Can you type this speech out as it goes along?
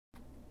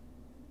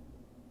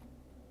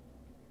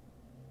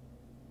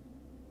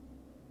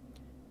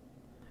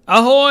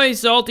Ahoy,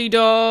 salty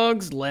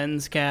dogs!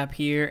 Lenscap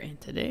here,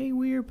 and today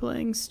we are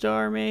playing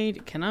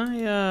StarMade. Can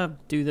I,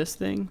 do this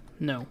thing?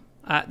 No.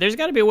 There's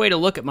gotta be a way to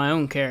look at my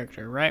own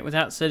character, right?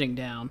 Without sitting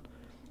down.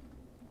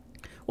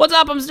 What's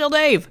up? I'm still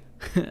Dave!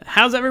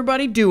 How's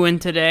everybody doing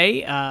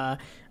today?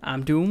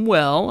 I'm doing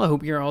well. I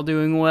hope you're all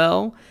doing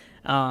well.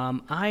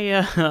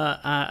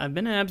 I've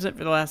been absent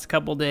for the last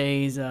couple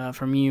days,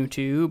 from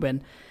YouTube,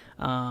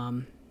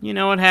 and, you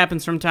know what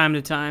happens from time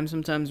to time.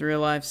 Sometimes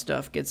real life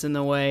stuff gets in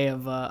the way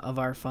of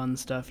our fun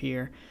stuff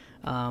here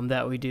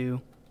that we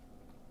do.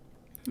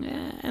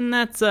 And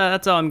that's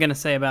all I'm gonna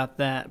say about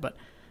that. But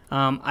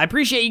I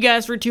appreciate you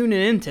guys for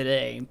tuning in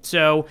today.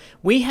 So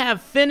we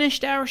have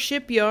finished our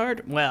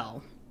shipyard.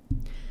 Well,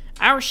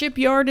 our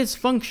shipyard is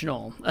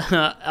functional.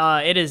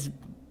 It is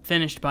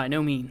finished by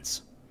no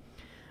means.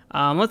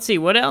 Let's see,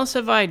 what else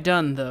have I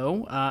done,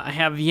 though? I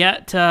have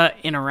yet to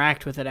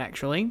interact with it,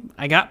 actually.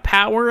 I got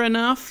power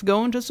enough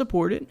going to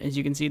support it. As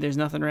you can see, there's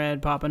nothing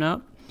red popping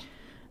up.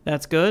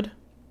 That's good.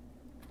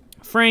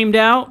 Framed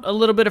out a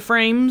little bit of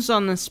frames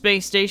on the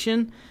space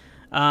station.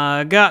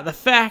 Got the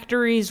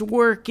factories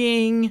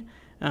working.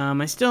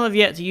 I still have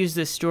yet to use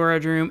this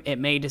storage room. It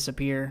may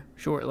disappear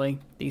shortly.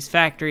 These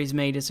factories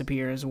may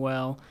disappear as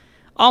well.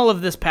 All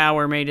of this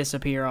power may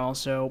disappear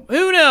also.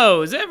 Who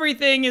knows?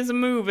 Everything is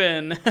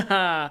moving.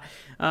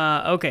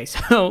 Okay,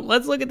 so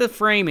let's look at the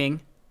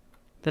framing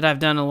that I've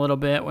done a little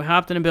bit. We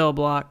hopped in a build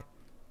block.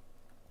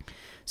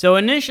 So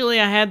initially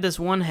I had this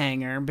one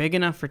hangar, big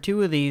enough for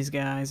two of these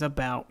guys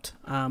about,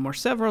 or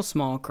several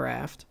small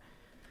craft,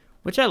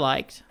 which I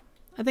liked.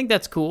 I think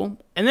that's cool.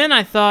 And then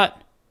I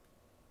thought,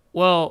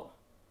 well,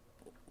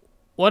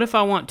 what if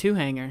I want two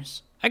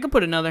hangars? I could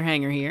put another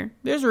hangar here.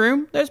 There's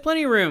room. There's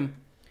plenty of room.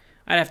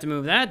 I'd have to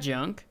move that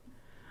junk,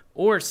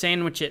 or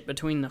sandwich it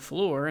between the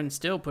floor and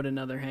still put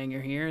another hangar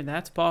here.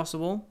 That's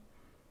possible.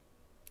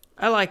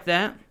 I like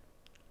that.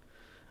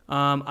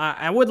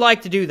 I would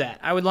like to do that.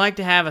 I would like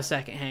to have a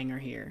second hangar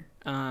here.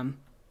 I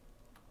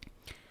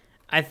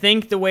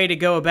think the way to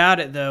go about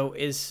it, though,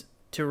 is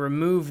to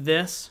remove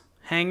this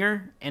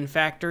hangar and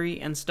factory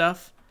and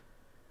stuff,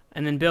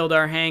 and then build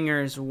our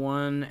hangars,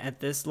 one at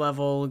this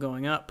level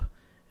going up,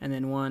 and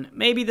then one,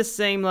 maybe the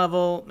same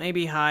level,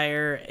 maybe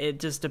higher. It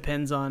just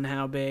depends on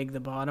how big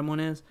the bottom one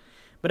is.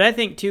 But I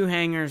think two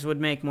hangars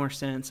would make more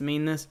sense. I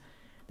mean, this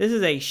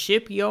is a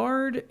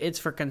shipyard. It's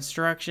for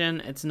construction.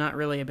 It's not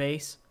really a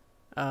base,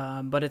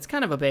 but it's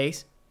kind of a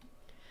base.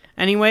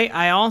 Anyway,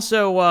 I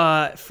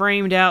also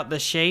framed out the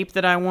shape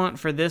that I want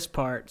for this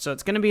part. So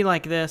it's going to be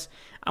like this.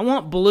 I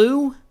want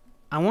blue.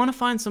 I want to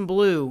find some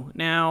blue.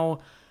 Now,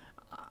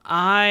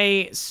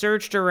 I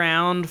searched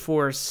around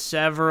for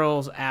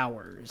several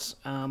hours.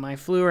 I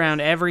flew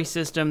around every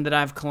system that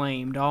I've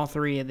claimed, all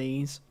three of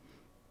these.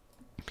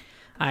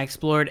 I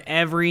explored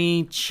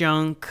every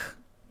chunk,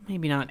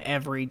 maybe not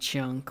every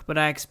chunk, but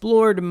I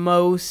explored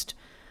most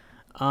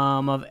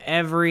of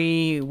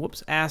every,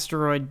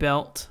 asteroid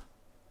belt.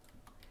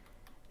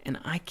 And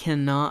I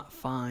cannot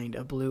find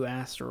a blue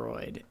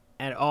asteroid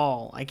at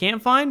all. I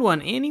can't find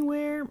one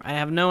anywhere. I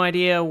have no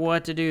idea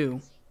what to do.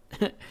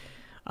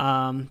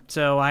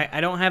 So I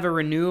don't have a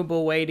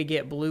renewable way to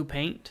get blue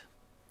paint.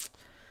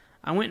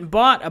 I went and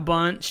bought a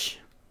bunch.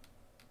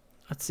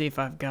 Let's see if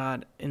I've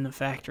got in the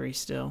factory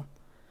still.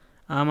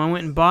 I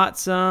went and bought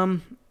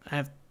some. I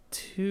have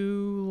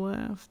 2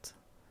 left.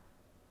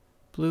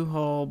 Blue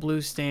hull,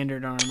 blue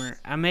standard armor.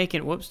 I'm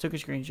making, took a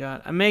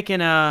screenshot. I'm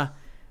making a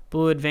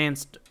blue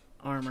advanced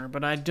armor,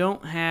 but I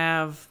don't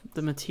have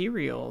the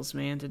materials,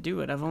 man, to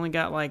do it. I've only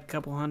got like a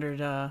couple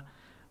hundred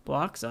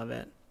blocks of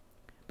it.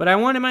 But I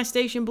wanted my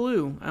station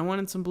blue. I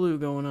wanted some blue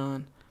going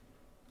on.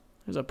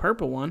 There's a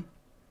purple one.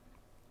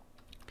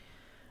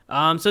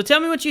 So tell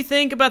me what you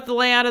think about the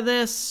layout of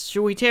this.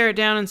 Should we tear it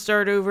down and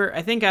start over?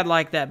 I think I'd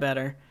like that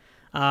better.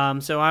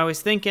 So I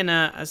was thinking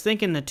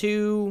the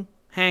 2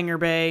 hangar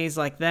bays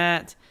like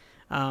that.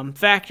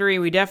 Factory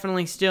we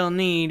definitely still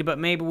need, but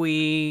maybe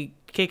we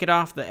kick it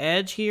off the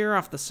edge here,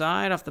 off the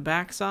side, off the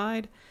back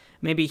side.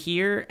 Maybe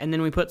here, and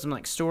then we put some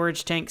like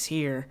storage tanks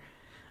here.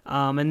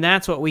 And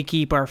that's what we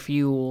keep our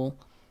fuel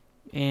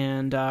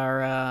and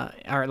our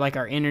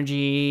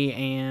energy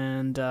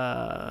and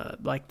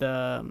like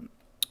the,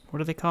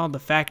 what are they called? The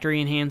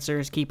factory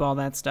enhancers. Keep all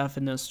that stuff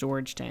in those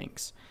storage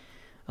tanks.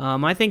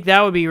 I think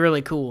that would be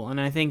really cool, and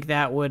I think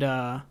that would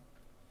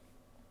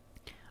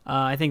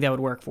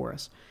work for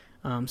us.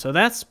 So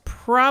that's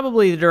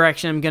probably the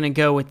direction I'm gonna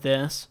go with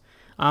this.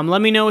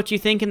 Let me know what you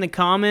think in the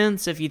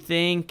comments. If you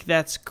think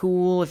that's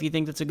cool, if you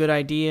think that's a good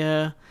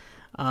idea,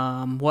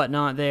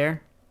 whatnot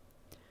there.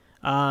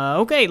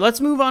 Okay, let's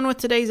move on with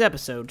today's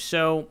episode.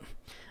 So,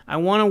 I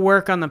want to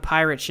work on the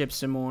pirate ship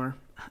some more.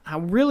 I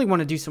really want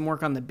to do some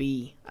work on the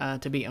bee,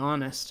 to be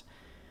honest.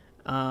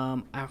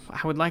 I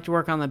would like to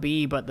work on the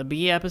bee, but the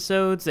bee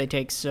episodes, they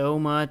take so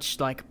much,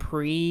 like,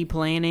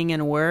 pre-planning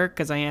and work,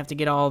 because I have to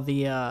get all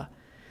the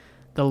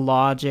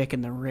logic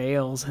and the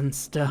rails and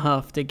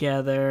stuff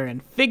together,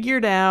 and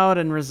figured out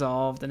and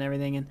resolved and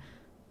everything, and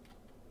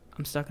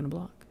I'm stuck in a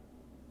block.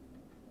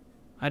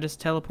 I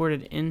just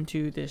teleported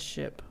into this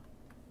ship.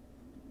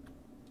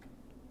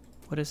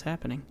 What is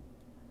happening?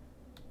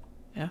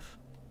 F?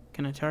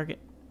 Can I target?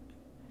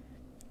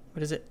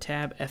 What is it?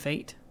 Tab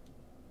F8?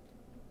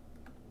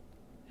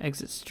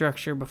 Exit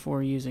structure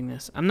before using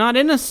this. I'm not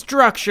in a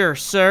structure,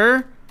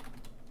 sir!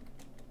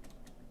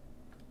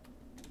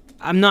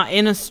 I'm not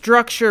in a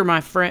structure,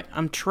 my friend.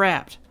 I'm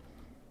trapped.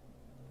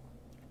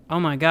 Oh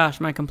my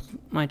gosh,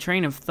 my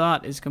train of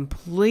thought is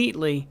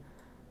completely...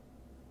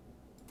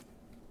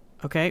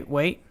 Okay,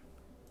 wait.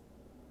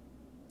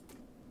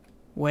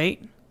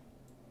 Wait.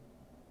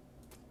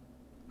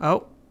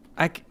 Oh,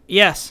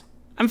 yes,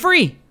 I'm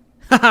free!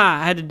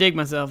 Haha, I had to dig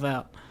myself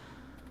out.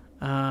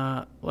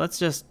 Let's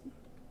just...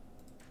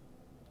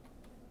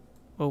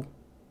 Oh.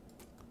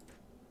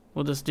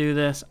 We'll just do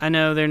this. I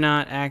know they're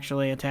not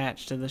actually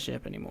attached to the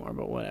ship anymore,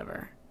 but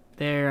whatever.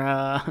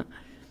 They're,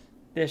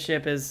 this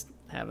ship is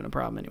having a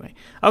problem anyway.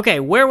 Okay,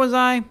 where was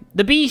I?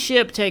 The bee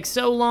ship takes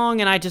so long,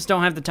 and I just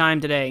don't have the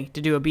time today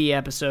to do a bee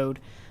episode.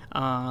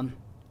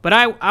 But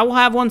I will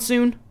have one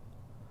soon.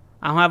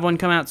 I'll have one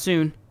come out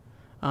soon.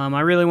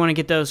 I really want to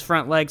get those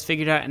front legs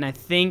figured out, and I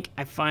think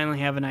I finally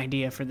have an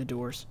idea for the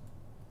doors.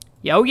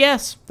 Yeah, oh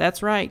yes,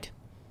 that's right.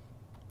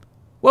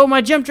 Whoa,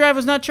 my jump drive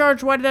was not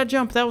charged. Why did I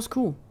jump? That was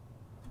cool.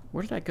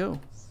 Where did I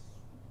go?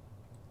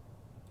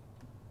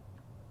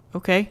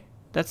 Okay,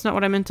 that's not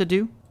what I meant to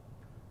do.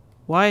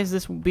 Why is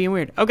this being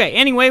weird? Okay,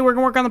 anyway, we're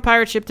going to work on the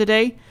pirate ship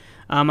today.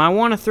 I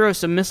want to throw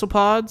some missile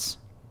pods.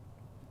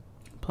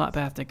 Plot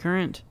path to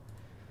current.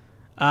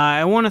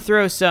 I want to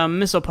throw some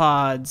missile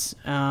pods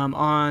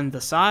on the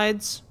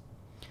sides.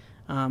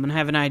 And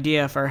have an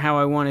idea for how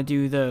I want to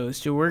do those.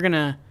 So we're going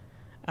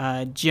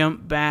to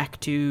jump back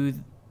to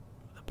the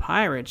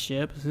pirate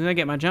ship. As soon as I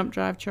get my jump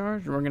drive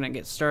charged, we're going to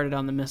get started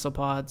on the missile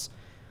pods.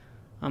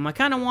 I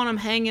kind of want them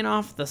hanging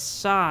off the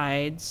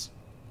sides.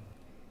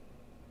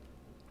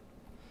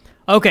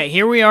 Okay,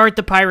 here we are at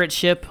the pirate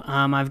ship.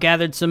 I've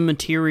gathered some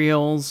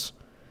materials.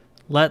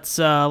 Let's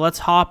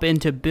hop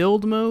into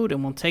build mode,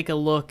 and we'll take a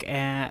look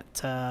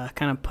at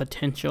kind of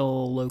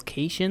potential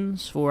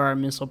locations for our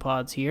missile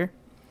pods here.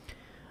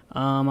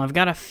 I've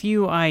got a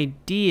few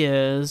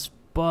ideas,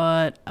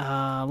 but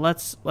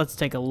let's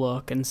take a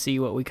look and see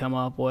what we come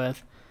up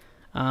with.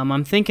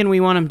 I'm thinking we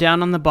want them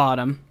down on the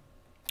bottom,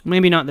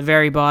 maybe not the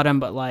very bottom,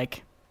 but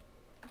like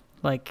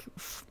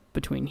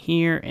between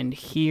here and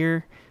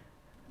here.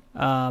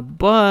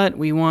 But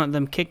we want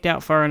them kicked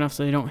out far enough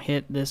so they don't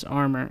hit this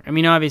armor. I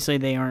mean, obviously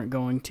they aren't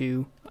going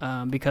to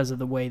because of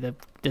the way that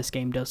this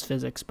game does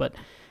physics, but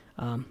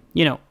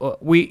you know,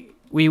 we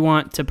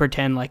want to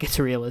pretend like it's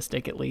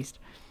realistic at least.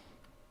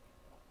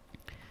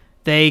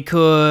 They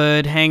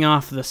could hang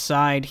off the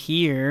side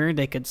here.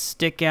 They could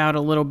stick out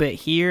a little bit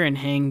here and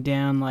hang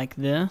down like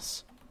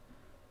this.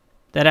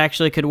 That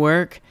actually could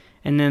work.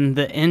 And then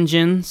the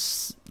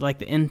engines, like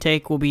the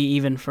intake, will be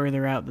even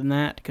further out than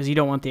that, because you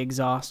don't want the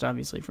exhaust,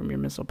 obviously, from your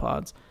missile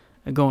pods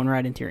going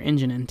right into your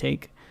engine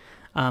intake.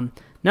 Not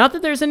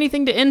that there's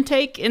anything to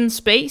intake in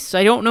space.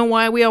 I don't know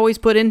why we always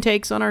put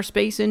intakes on our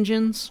space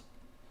engines.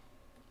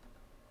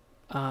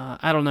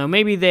 I don't know.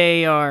 Maybe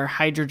they are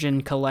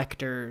hydrogen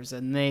collectors,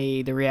 and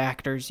the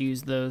reactors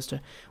use those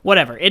to...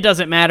 Whatever. It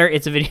doesn't matter.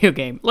 It's a video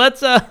game.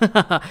 Let's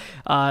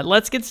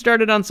get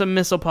started on some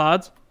missile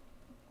pods.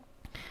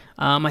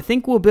 I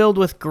think we'll build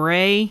with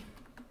gray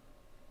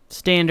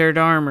standard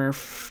armor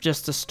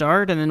just to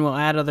start, and then we'll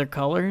add other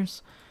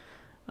colors.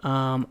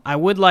 I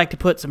would like to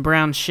put some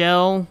brown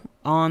shell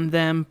on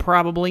them,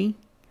 probably.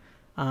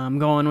 I'm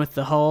going with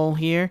the hull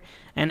here.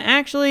 And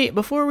actually,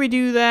 before we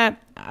do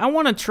that, I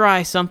want to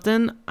try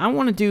something. I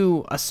want to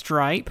do a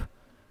stripe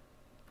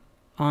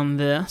on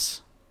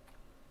this.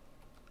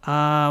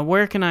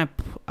 Where can I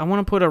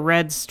want to put a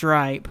red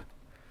stripe.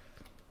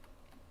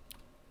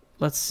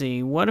 Let's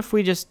see. What if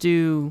we just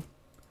do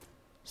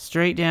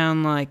straight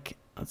down like...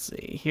 Let's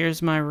see.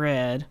 Here's my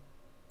red.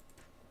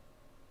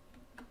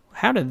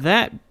 How did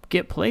that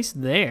get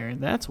placed there?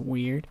 That's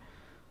weird.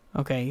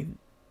 Okay.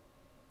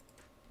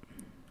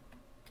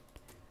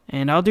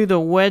 And I'll do the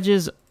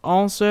wedges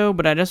also,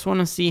 but I just want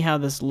to see how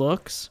this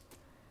looks.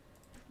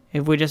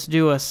 If we just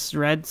do a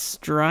red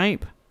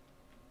stripe.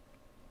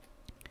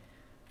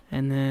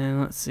 And then,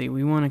 let's see,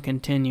 we want to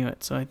continue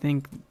it. So I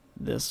think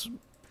this,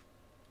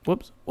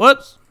 whoops,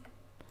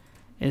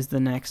 is the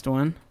next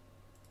one.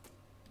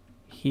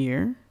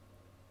 Here.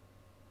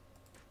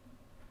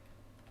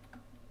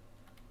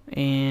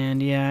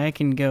 And yeah, I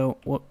can go,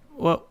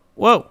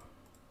 whoa.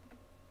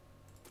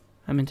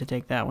 I meant to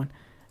take that one.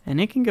 And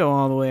it can go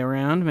all the way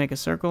around, make a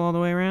circle all the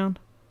way around.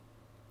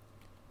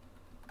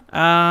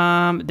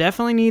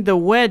 Definitely need the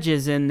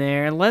wedges in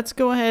there. Let's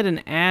go ahead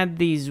and add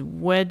these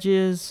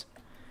wedges.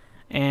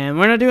 And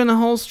we're not doing the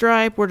whole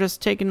stripe, we're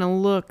just taking a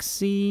look,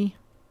 see.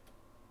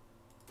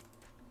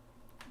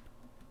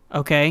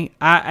 Okay,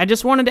 I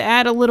just wanted to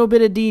add a little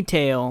bit of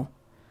detail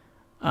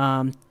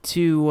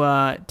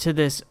to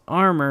this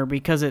armor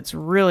because it's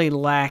really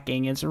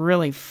lacking. It's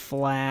really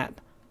flat.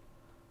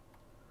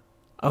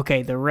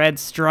 Okay, the red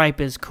stripe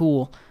is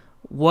cool.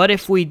 What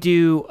if we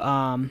do,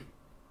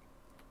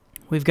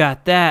 we've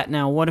got that.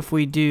 Now, what if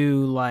we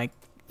do, like,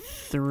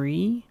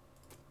 3?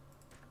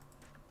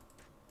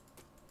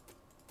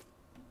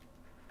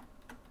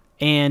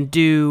 and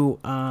do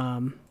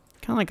kind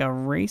of like a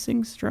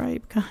racing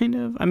stripe, kind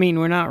of. I mean,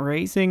 we're not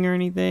racing or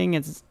anything.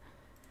 It's...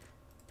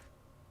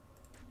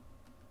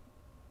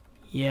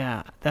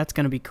 Yeah, that's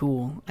going to be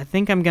cool. I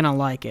think I'm going to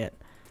like it.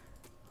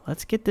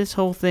 Let's get this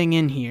whole thing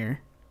in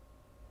here.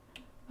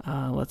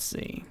 Let's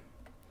see.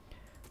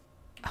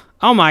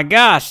 Oh my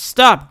gosh,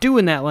 stop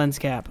doing that,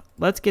 Lenscap.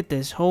 Let's get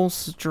this whole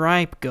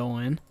stripe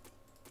going.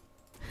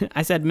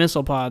 I said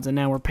missile pods, and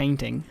now we're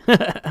painting.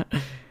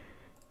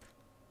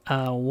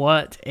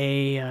 What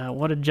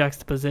a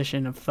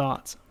juxtaposition of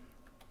thoughts.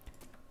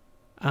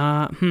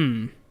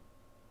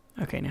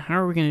 Okay, now how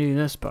are we gonna do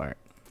this part?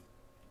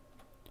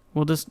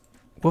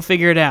 We'll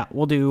figure it out.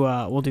 We'll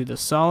do the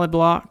solid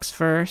blocks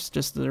first,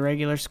 just the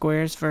regular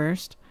squares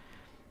first.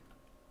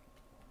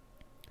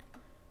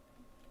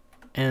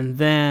 And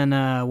then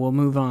we'll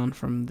move on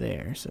from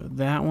there. So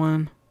that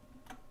one,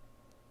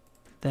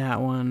 that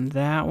one,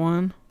 that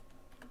one.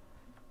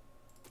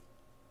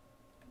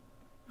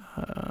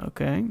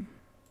 Okay.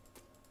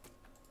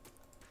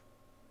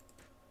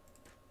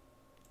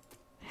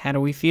 How do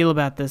we feel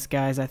about this,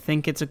 guys? I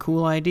think it's a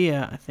cool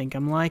idea. I think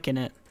I'm liking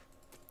it.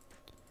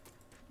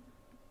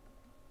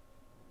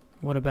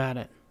 What about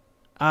it?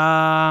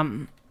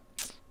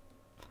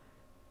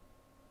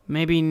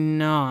 Maybe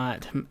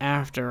not,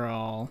 after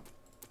all.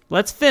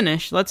 Let's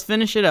finish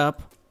it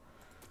up.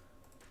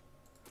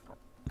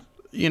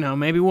 You know,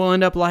 maybe we'll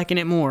end up liking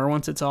it more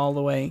once it's all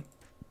the way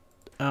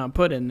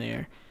put in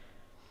there.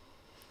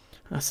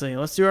 Let's see,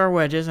 let's do our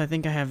wedges. I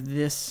think I have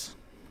this.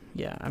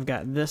 Yeah, I've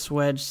got this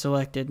wedge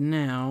selected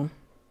now.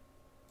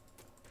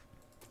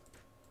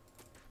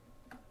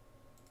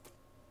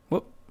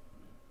 Whoop.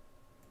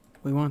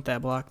 We want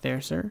that block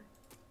there, sir.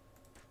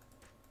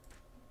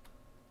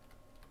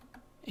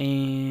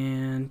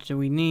 And do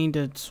we need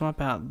to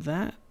swap out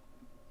that?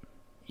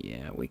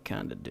 Yeah, we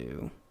kind of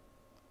do.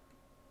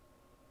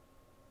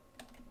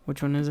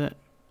 Which one is it?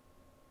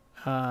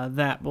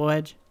 That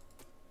wedge.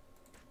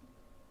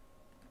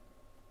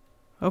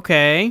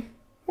 Okay.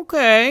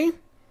 Okay.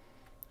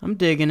 I'm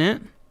digging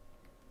it.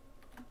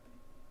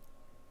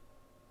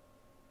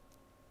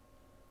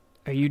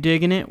 Are you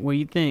digging it? What do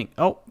you think?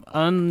 Oh,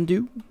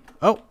 undo.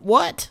 Oh,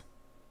 what?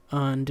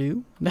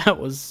 Undo. That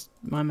was...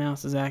 My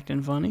mouse is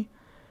acting funny.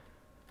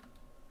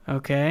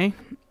 Okay.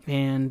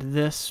 And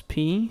this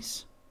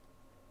piece.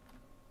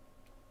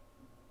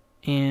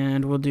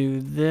 And we'll do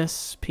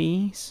this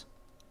piece.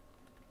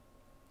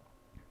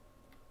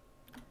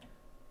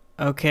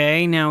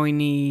 Okay, now we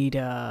need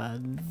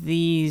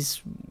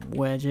these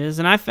wedges.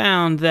 And I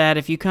found that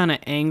if you kind of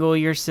angle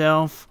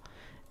yourself,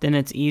 then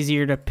it's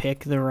easier to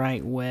pick the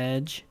right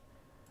wedge.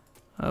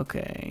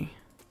 Okay.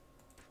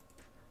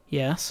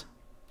 Yes.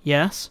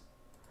 Yes.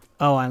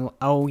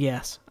 Oh,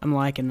 yes. I'm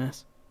liking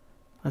this.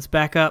 Let's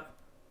back up.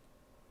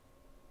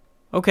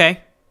 Okay.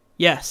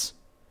 Yes.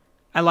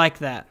 I like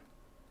that.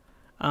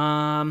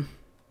 I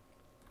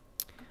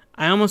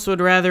almost would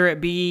rather it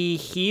be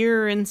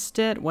here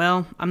instead.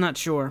 Well, I'm not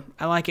sure.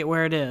 I like it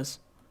where it is.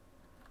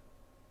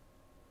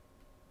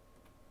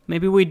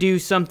 Maybe we do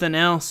something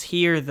else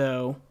here,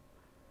 though.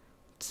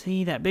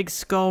 See, that big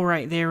skull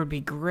right there would be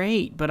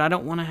great, but I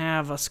don't want to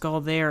have a skull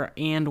there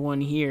and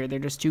one here. They're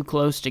just too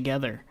close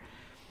together.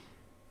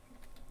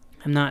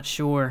 I'm not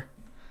sure.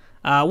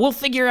 We'll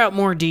figure out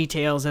more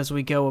details as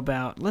we go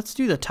about. Let's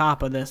do the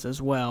top of this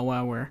as well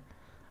while we're...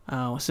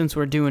 since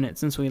we're doing it,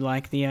 since we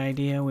like the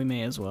idea, we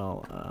may as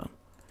well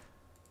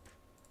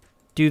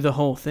do the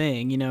whole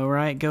thing, you know,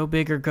 right? Go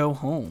big or go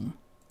home,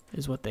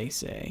 is what they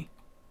say.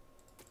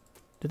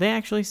 Do they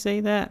actually say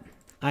that?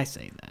 I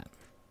say that.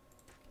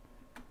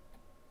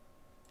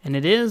 And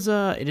it is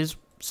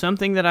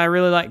something that I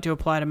really like to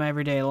apply to my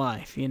everyday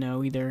life, you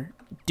know, either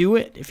do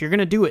it, if you're going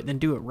to do it, then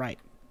do it right.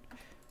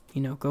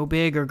 You know, go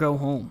big or go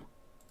home.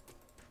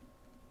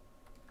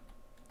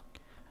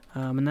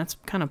 And that's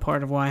kind of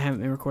part of why I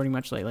haven't been recording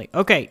much lately.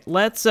 Okay,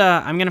 let's,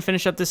 I'm going to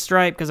finish up this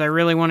stripe because I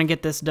really want to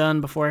get this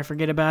done before I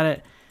forget about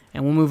it.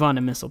 And we'll move on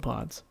to missile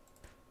pods.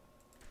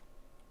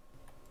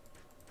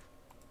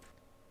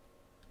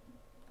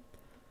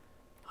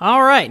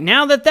 Alright,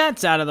 now that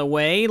that's out of the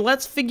way,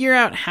 let's figure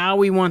out how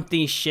we want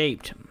these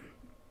shaped.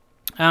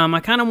 I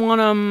kind of want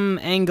them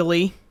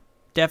angly.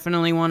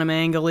 Definitely want them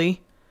angly.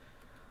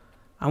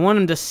 I want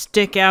them to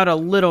stick out a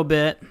little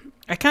bit.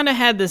 I kind of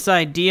had this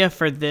idea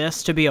for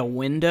this to be a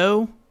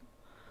window.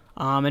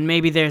 And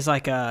maybe there's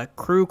like a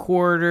crew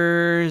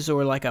quarters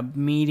or like a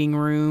meeting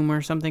room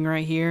or something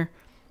right here.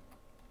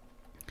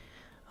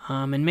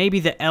 And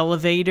maybe the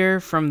elevator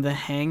from the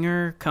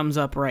hangar comes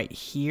up right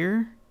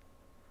here.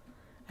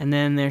 And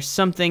then there's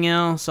something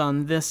else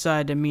on this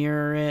side to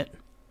mirror it.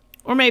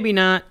 Or maybe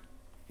not.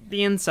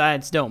 The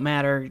insides don't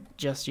matter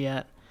just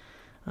yet.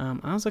 I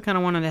also kind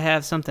of wanted to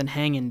have something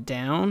hanging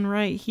down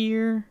right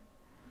here.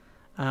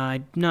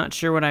 I'm not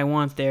sure what I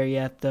want there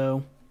yet,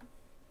 though.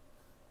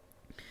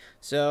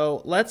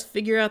 So, let's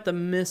figure out the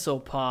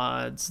missile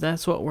pods.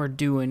 That's what we're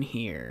doing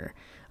here.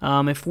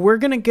 If we're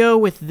going to go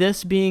with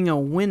this being a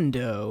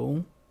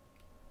window,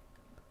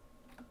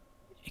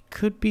 it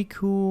could be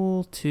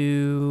cool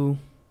to...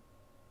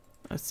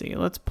 let's see.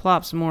 Let's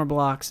plop some more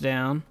blocks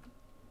down.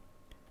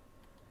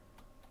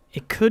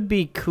 It could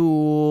be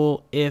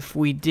cool if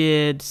we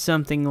did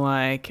something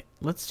like,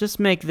 let's just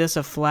make this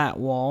a flat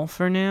wall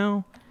for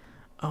now.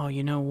 Oh,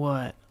 you know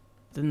what?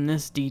 Then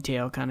this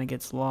detail kind of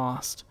gets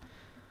lost.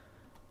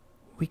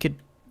 We could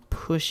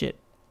push it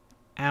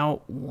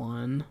out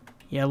one.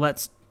 Yeah,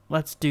 let's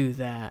do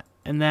that.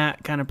 And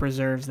that kind of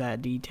preserves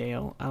that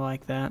detail. I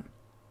like that.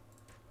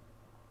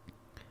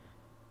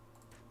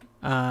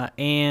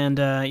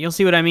 You'll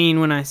see what I mean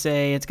when I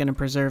say it's going to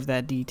preserve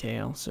that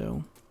detail.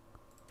 So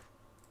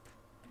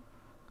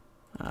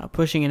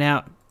pushing it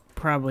out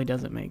probably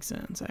doesn't make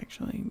sense,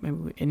 actually.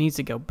 Maybe it needs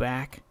to go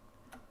back.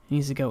 It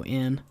needs to go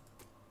in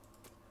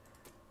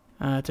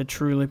to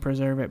truly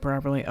preserve it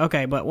properly.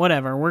 Okay, but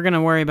whatever. We're going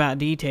to worry about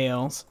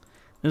details.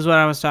 This is what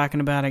I was talking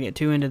about. I get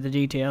too into the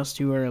details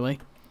too early.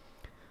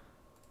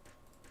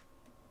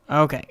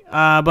 Okay,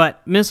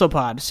 but missile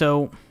pod.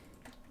 So,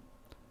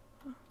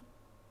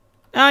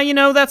 you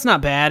know, that's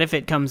not bad if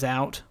it comes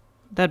out.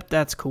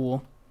 That's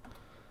cool.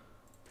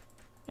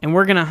 And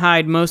we're going to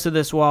hide most of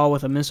this wall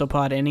with a missile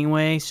pod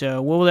anyway,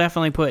 so we'll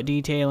definitely put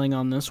detailing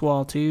on this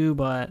wall too,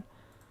 but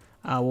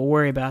we'll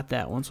worry about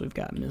that once we've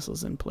got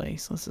missiles in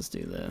place. Let's just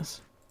do this.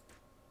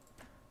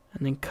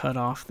 And then cut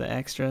off the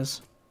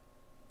extras.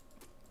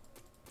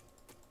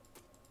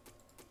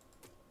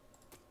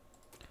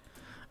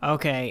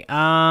 Okay,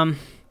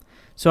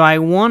 so I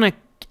want to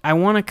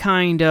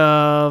kind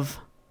of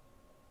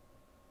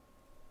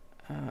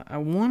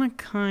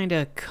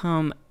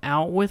come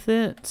out with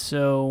it.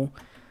 So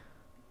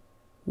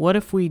what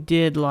if we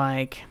did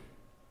like,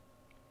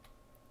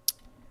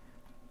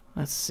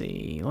 let's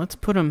see, let's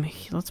put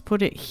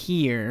it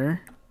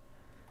here,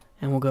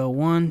 and we'll go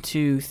 1,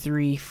 2,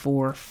 3,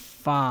 4,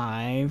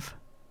 5,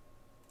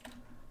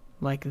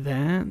 like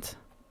that.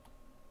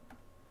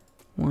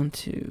 1,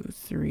 2,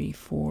 3,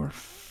 4,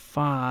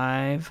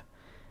 5.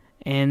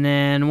 And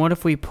then what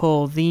if we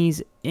pull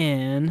these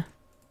in?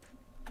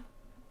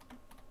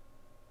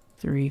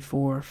 3,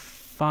 4,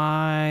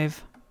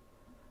 5.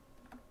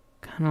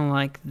 Kind of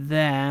like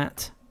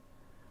that.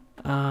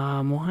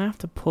 We'll have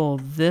to pull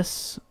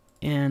this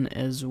in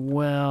as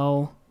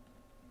well.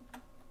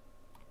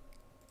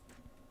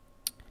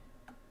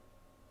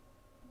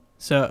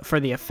 So for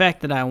the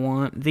effect that I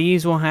want,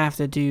 these will have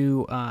to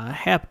do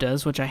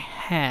heptas, which I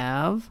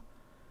have.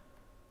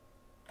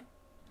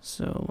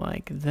 So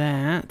like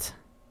that.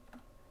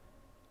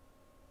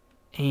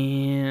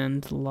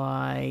 And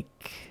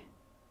like,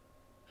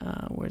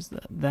 where's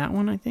that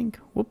one, I think?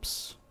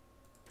 Whoops.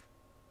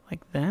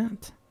 Like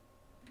that.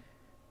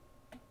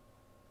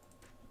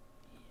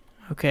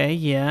 Okay,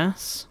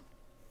 yes.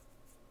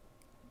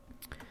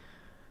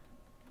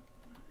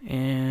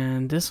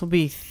 And this will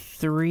be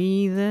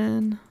 3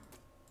 then.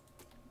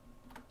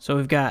 So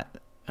we've got,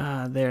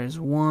 there's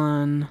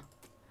 1,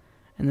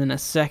 and then a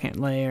second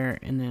layer,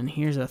 and then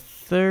here's a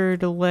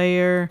third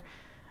layer,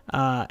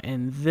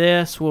 and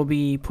this will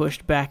be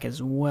pushed back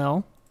as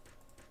well.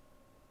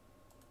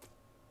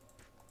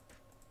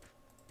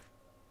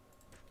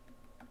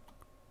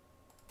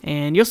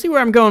 And you'll see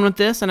where I'm going with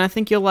this, and I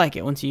think you'll like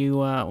it once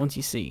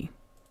you see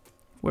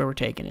where we're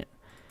taking it.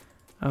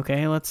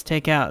 Okay, let's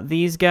take out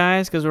these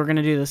guys because we're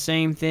gonna do the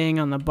same thing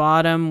on the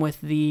bottom with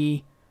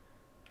the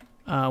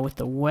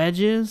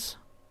wedges.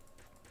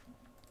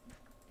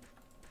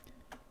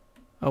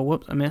 Oh,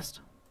 whoops, I missed.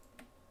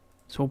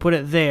 So we'll put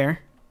it there.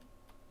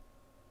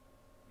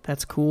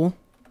 That's cool.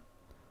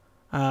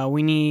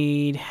 We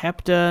need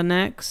hepta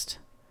next,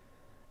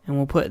 and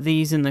we'll put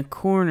these in the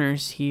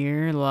corners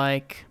here,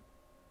 like.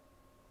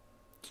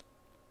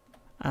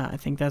 I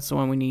think that's the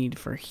one we need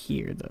for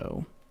here,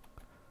 though.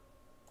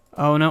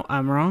 Oh, no,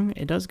 I'm wrong.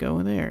 It does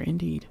go there,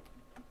 indeed.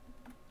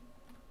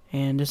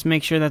 And just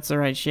make sure that's the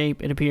right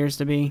shape. It appears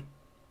to be.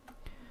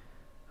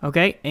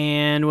 Okay,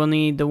 and we'll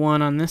need the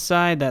one on this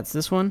side. That's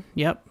this one.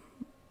 Yep.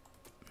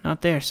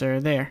 Not there, sir.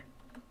 There.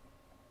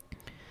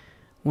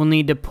 We'll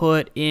need to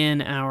put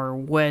in our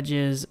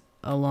wedges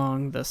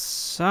along the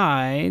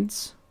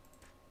sides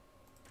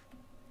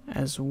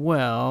as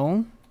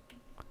well.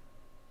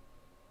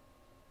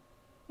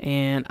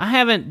 And I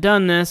haven't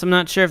done this. I'm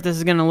not sure if this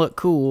is going to look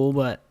cool,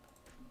 but.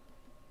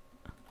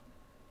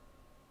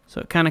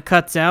 So it kind of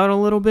cuts out a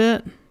little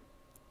bit.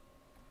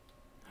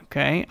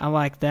 Okay, I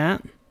like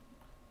that.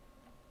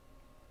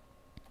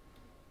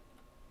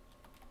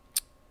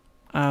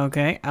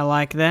 Okay, I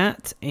like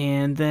that.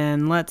 And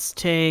then let's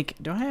take.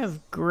 Do I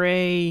have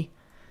gray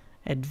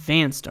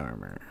advanced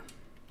armor?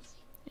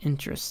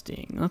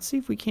 Interesting. Let's see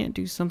if we can't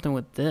do something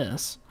with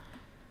this.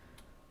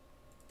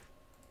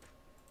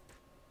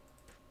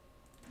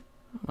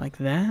 Like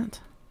that.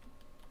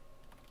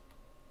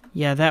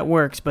 Yeah, that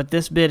works, but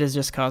this bit is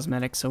just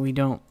cosmetic, so we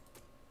don't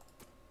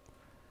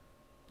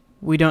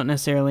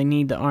necessarily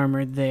need the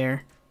armor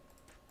there.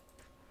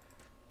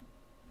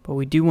 But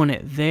we do want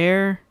it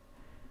there.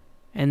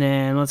 And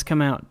then let's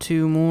come out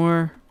 2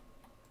 more.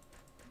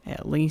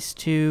 At least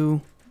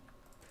 2.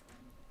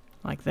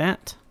 Like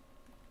that.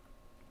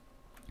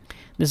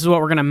 This is what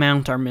we're going to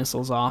mount our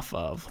missiles off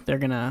of. They're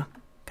going to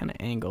kind of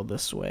angled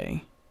this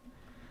way.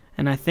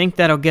 And I think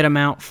that'll get them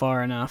out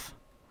far enough.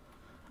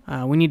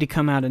 We need to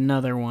come out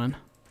another one.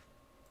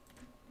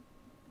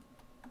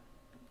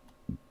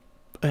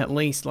 At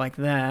least like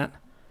that.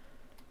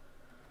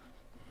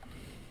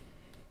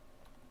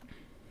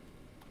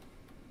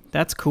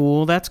 That's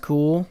cool, that's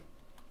cool.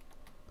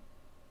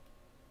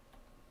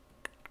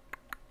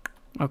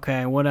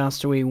 Okay, what else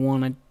do we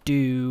want to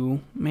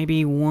do?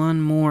 Maybe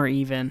one more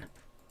even.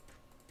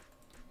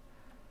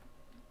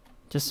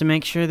 Just to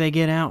make sure they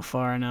get out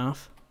far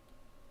enough.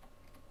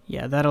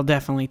 Yeah, that'll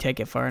definitely take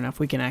it far enough.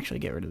 We can actually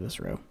get rid of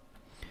this row.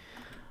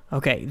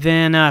 Okay,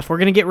 then if we're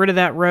going to get rid of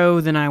that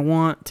row, then I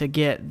want to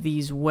get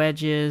these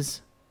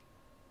wedges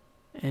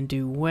and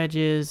do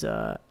wedges.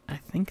 I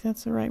think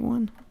that's the right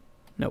one.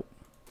 Nope.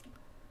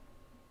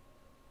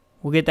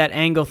 We'll get that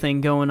angle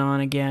thing going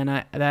on again.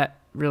 That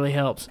really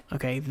helps.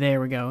 Okay, there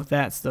we go.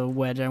 That's the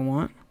wedge I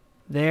want.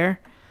 There.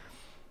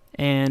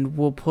 And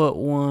we'll put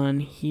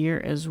one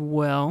here as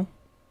well.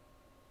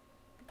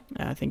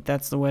 I think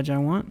that's the wedge I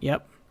want.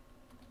 Yep.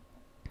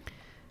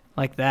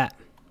 Like that.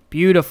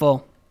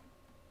 Beautiful.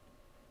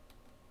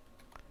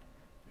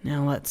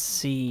 Now let's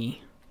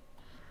see.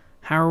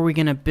 How are we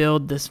going to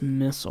build this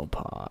missile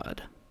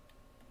pod?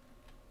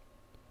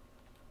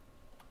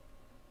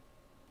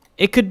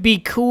 It could be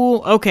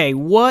cool. Okay,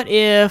 what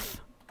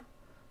if...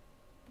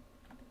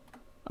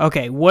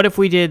 Okay, what if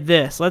we did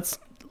this? Let's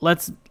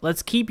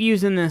keep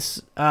using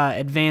this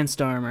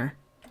advanced armor.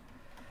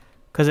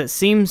 Because it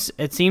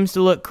seems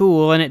to look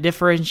cool, and it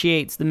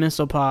differentiates the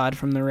missile pod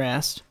from the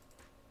rest.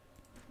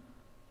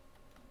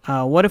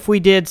 What if we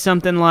did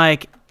something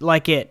like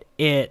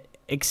it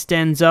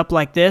extends up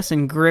like this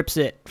and grips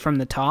it from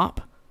the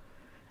top,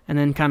 and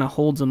then kind of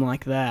holds them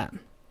like that?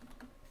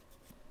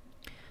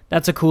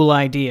 That's a cool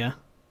idea.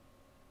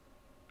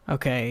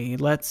 Okay,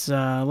 let's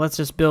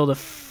just build a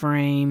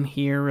frame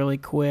here really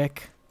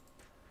quick.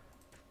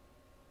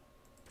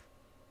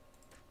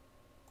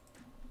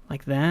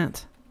 Like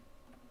that.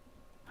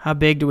 How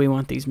big do we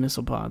want these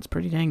missile pods?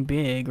 Pretty dang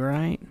big,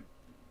 right?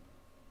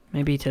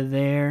 Maybe to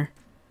there.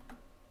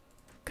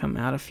 Come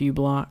out a few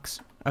blocks.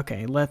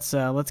 Okay, let's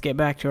get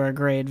back to our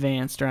gray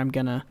advanced, or I'm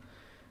gonna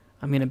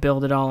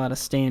build it all out of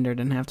standard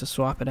and have to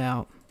swap it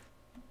out.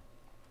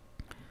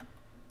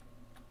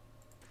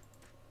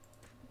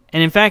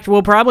 And in fact,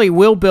 we'll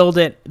build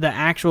it the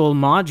actual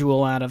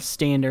module out of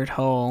standard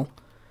hull,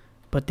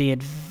 but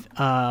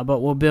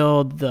we'll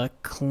build the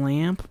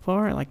clamp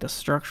part, like the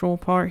structural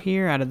part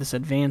here, out of this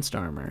advanced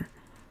armor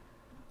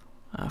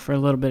for a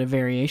little bit of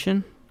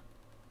variation.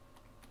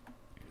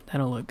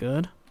 That'll look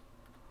good.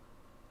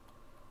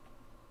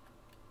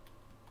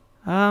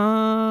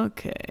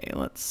 Okay,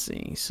 let's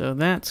see. So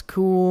that's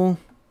cool.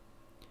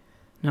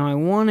 Now I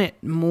want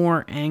it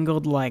more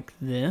angled like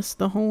this,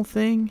 the whole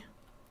thing.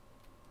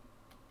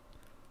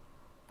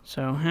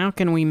 So how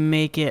can we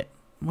make it...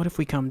 What if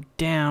we come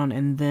down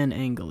and then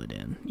angle it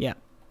in? Yeah,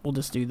 we'll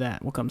just do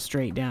that. We'll come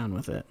straight down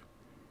with it.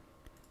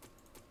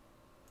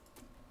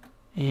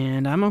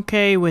 And I'm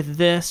okay with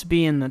this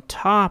being the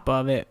top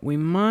of it. We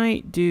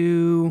might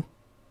do...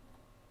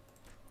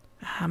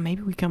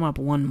 maybe we come up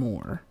one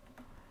more.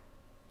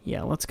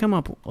 Yeah, let's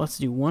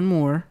do one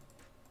more.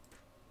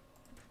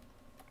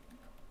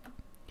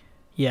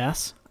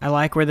 Yes, I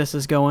like where this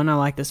is going. I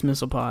like this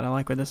missile pod. I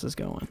like where this is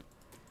going.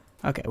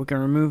 Okay, we can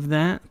remove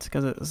that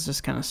because it's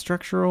just kind of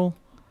structural.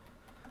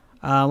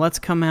 Let's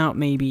come out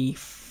maybe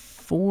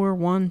 4,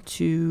 1,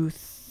 2,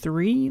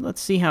 3. Let's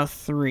see how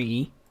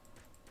 3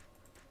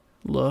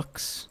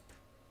 looks.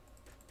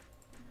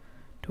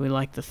 Do we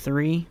like the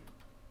 3?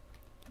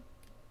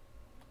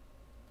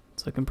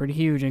 It's looking pretty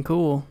huge and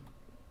cool.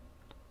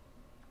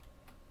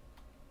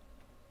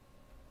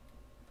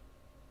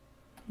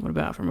 What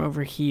about from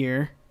over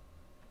here?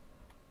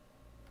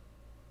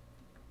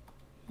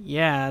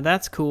 Yeah,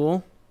 that's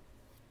cool.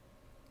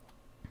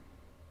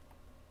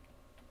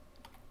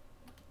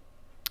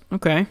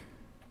 Okay,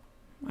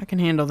 I can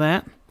handle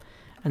that.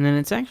 And then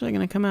it's actually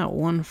going to come out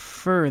one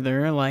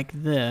further like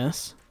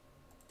this.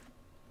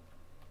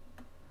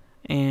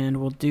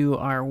 And we'll do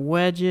our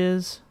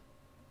wedges.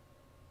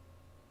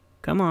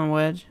 Come on,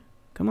 wedge.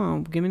 Come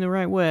on, give me the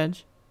right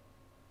wedge.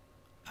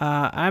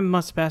 I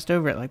must have passed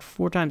over it like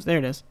 4 times. There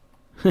it is.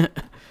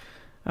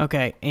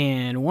 Okay,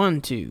 and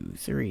 1, 2,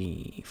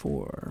 3,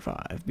 4,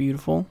 5.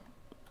 Beautiful.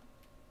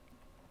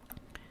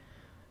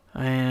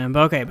 And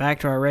okay, back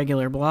to our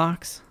regular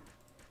blocks.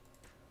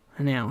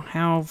 Now,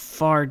 how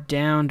far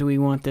down do we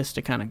want this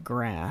to kind of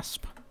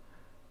grasp?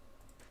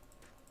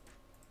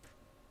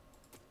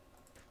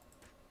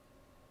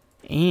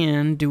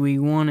 And do we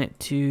want it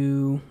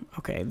to...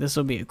 Okay, this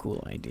will be a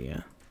cool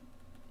idea.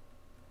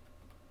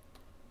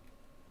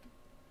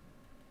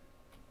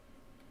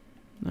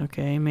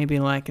 Okay, maybe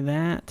like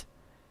that.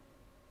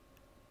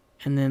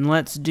 And then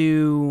let's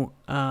do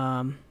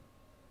some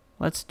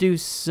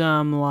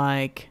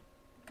like...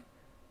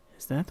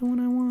 Is that the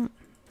one I want?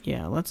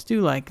 Yeah, let's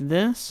do like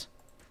this.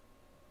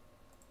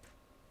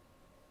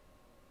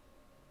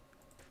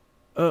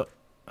 Oh,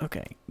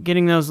 okay.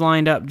 Getting those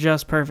lined up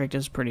just perfect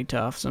is pretty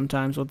tough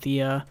sometimes with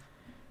the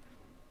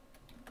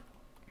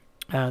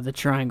the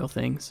triangle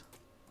things,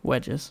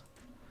 wedges,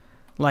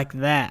 like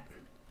that.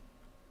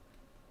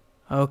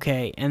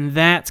 Okay, and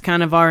that's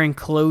kind of our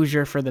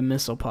enclosure for the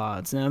missile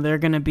pods. Now they're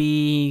going to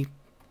be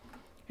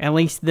at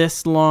least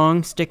this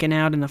long, sticking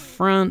out in the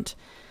front,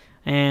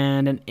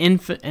 and an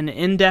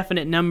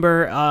indefinite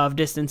number of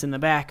distance in the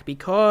back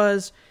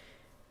because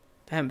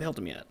I haven't built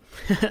them yet.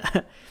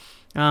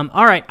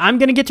 All right, I'm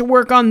going to get to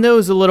work on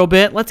those a little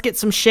bit. Let's get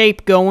some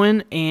shape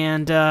going,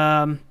 and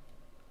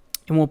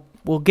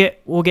we'll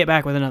get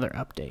back with another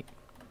update.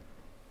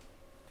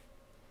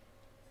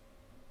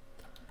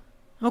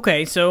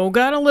 Okay, so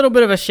got a little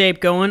bit of a shape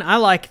going. I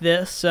like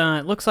this.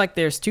 It looks like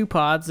there's two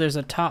pods. There's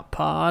a top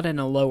pod and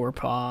a lower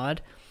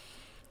pod.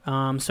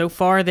 So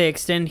far they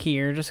extend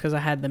here just because I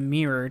had them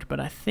mirrored, but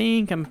I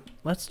think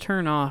let's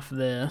turn off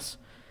this.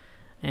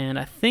 And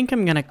I think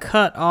I'm going to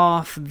cut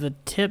off the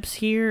tips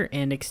here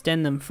and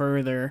extend them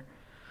further.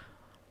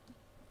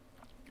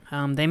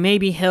 They may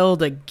be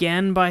held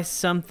again by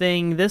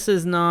something. This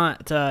is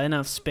not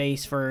enough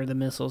space for the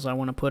missiles I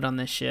want to put on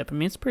this ship. I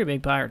mean, it's a pretty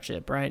big pirate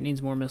ship, right? It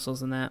needs more missiles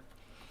than that.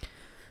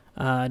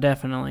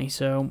 Definitely.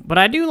 So, but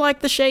I do like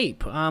the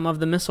shape of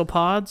the missile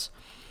pods.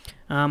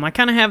 I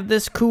kind of have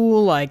this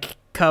cool like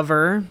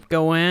cover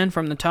go in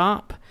from the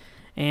top,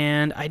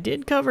 and I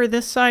did cover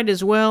this side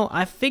as well.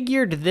 I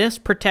figured this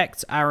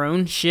protects our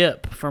own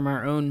ship from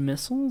our own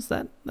missiles.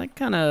 That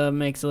kind of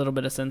makes a little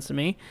bit of sense to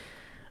me.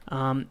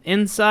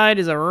 Inside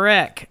is a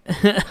wreck,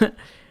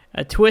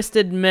 a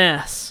twisted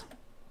mess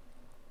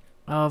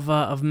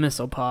of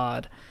missile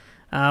pod.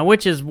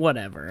 Which is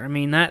whatever. I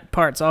mean, that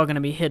part's all going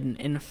to be hidden.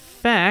 In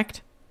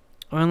fact,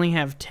 I only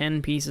have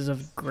 10 pieces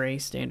of gray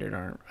standard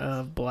armor,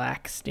 of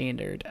black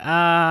standard.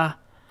 Because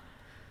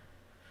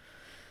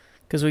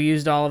we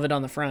used all of it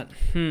on the front.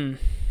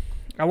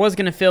 I was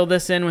going to fill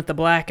this in with the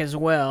black as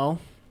well.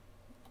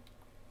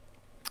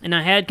 And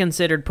I had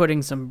considered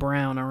putting some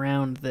brown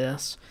around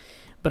this.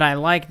 But I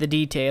like the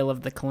detail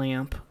of the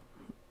clamp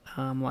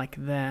like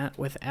that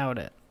without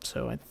it.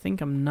 So I think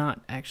I'm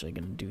not actually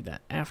going to do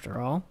that after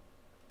all.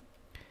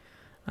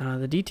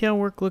 The detail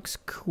work looks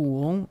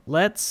cool.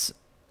 Let's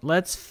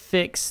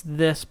fix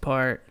this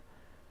part.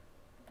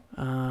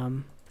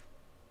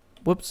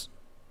 Whoops.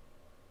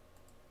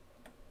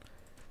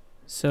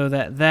 So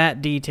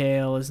that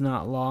detail is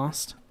not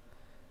lost.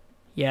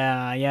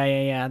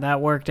 Yeah. That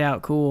worked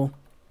out cool.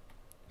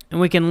 And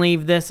we can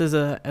leave this as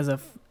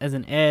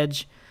an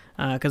edge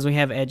because we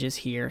have edges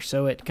here,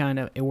 so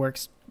it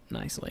works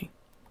nicely.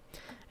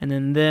 And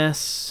then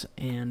this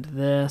and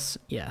this,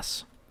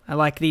 yes. I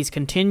like these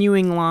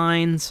continuing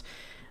lines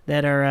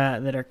that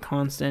are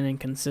constant and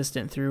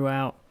consistent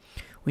throughout.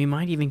 We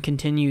might even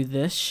continue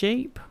this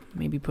shape.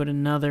 Maybe put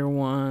another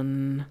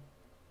one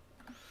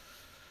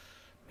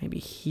maybe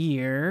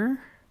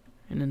here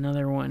and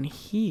another one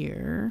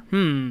here.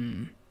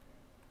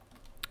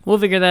 We'll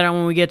figure that out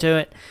when we get to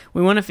it.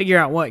 We want to figure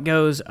out what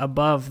goes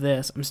above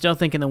this. I'm still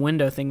thinking the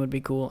window thing would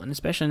be cool, and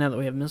especially now that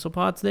we have missile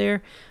pods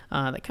there,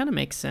 that kind of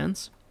makes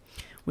sense.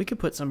 We could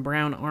put some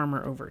brown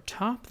armor over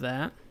top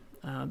that.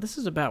 This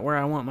is about where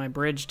I want my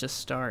bridge to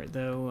start,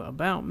 though.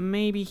 About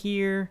maybe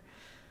here.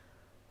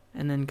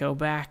 And then go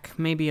back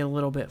maybe a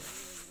little bit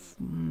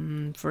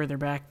further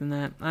back than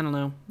that. I don't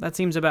know. That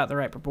seems about the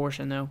right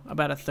proportion, though.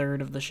 About a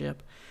third of the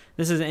ship.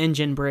 This is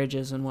engine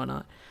bridges and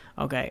whatnot.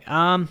 Okay.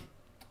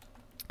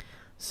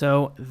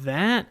 So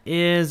that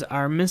is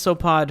our missile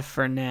pod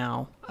for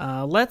now.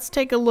 Let's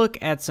take a look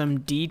at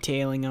some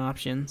detailing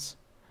options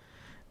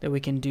that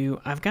we can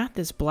do. I've got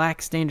this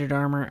black standard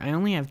armor. I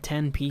only have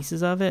 10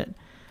 pieces of it.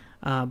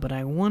 But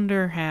I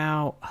wonder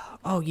how...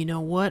 Oh, you know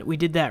what? We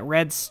did that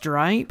red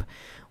stripe.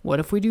 What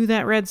if we do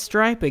that red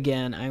stripe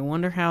again? I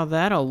wonder how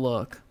that'll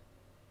look.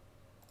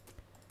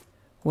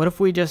 What if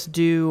we just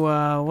do...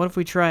 what if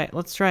we try it?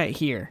 Let's try it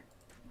here.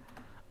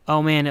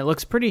 Oh, man, it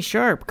looks pretty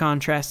sharp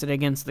contrasted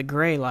against the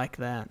gray like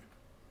that.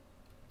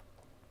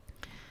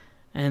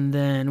 And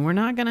then we're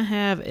not going to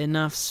have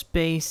enough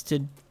space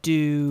to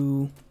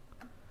do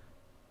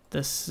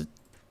this,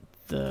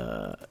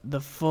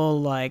 the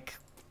full, like...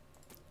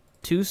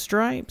 2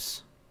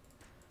 stripes?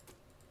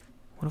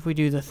 What if we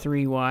do the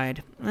 3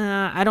 wide?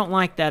 I don't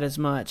like that as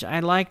much. I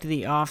liked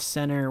the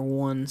off-center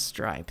 1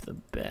 stripe the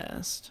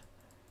best.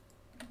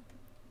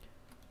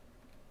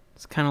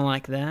 It's kind of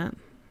like that.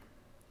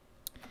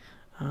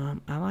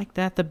 I like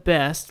that the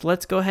best.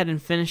 Let's go ahead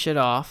and finish it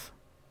off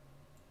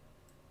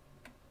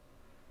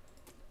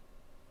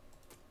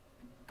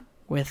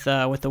with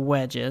the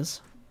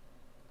wedges.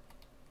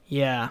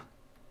 Yeah,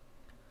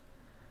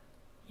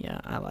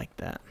 I like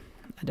that.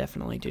 I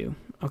definitely do.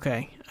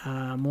 Okay,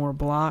 more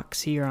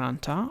blocks here on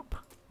top.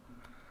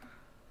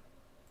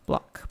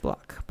 Block.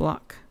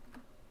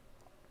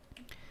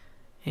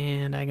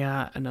 And I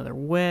got another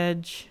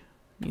wedge.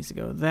 Needs to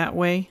go that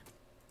way.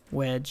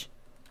 Wedge.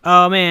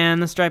 Oh man,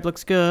 the stripe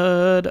looks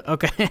good.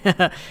 Okay.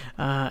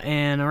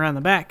 And around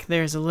the back,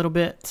 there's a little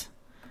bit.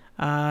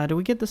 Do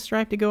we get the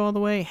stripe to go all the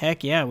way?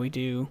 Heck yeah, we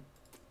do.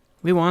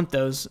 We want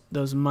those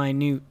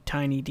minute,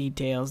 tiny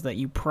details that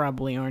you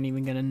probably aren't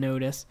even going to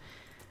notice.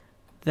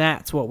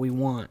 That's what we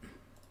want.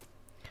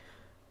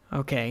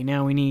 Okay,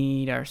 now we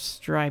need our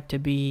stripe to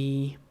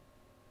be,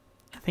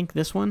 I think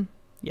this one?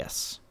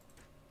 Yes.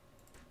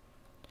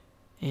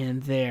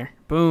 And there.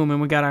 Boom, and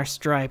we got our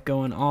stripe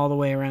going all the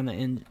way around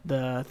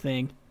the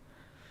thing.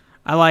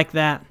 I like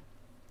that.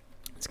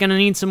 It's going to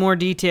need some more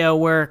detail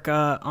work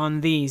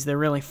on these. They're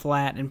really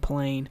flat and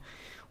plain.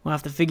 We'll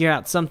have to figure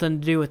out something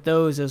to do with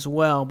those as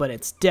well, but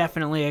it's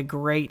definitely a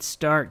great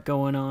start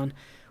going on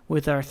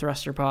with our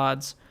thruster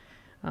pods.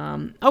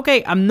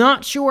 Okay, I'm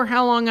not sure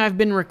how long I've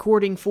been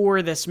recording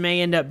for. This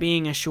may end up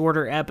being a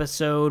shorter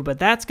episode, but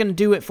that's going to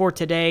do it for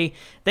today.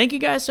 Thank you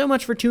guys so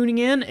much for tuning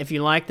in. If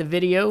you liked the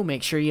video,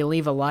 make sure you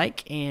leave a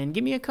like and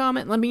give me a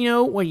comment. Let me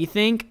know what you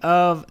think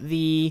of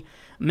the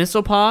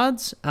missile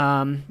pods.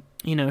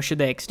 You know, should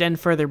they extend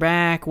further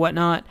back,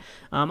 whatnot.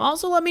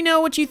 Also, let me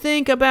know what you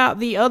think about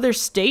the other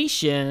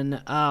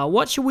station.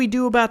 What should we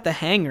do about the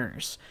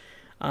hangars?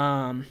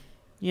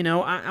 You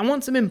know, I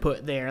want some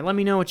input there. Let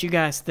me know what you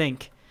guys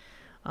think.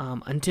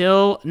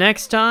 Until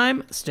next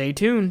time, stay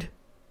tuned.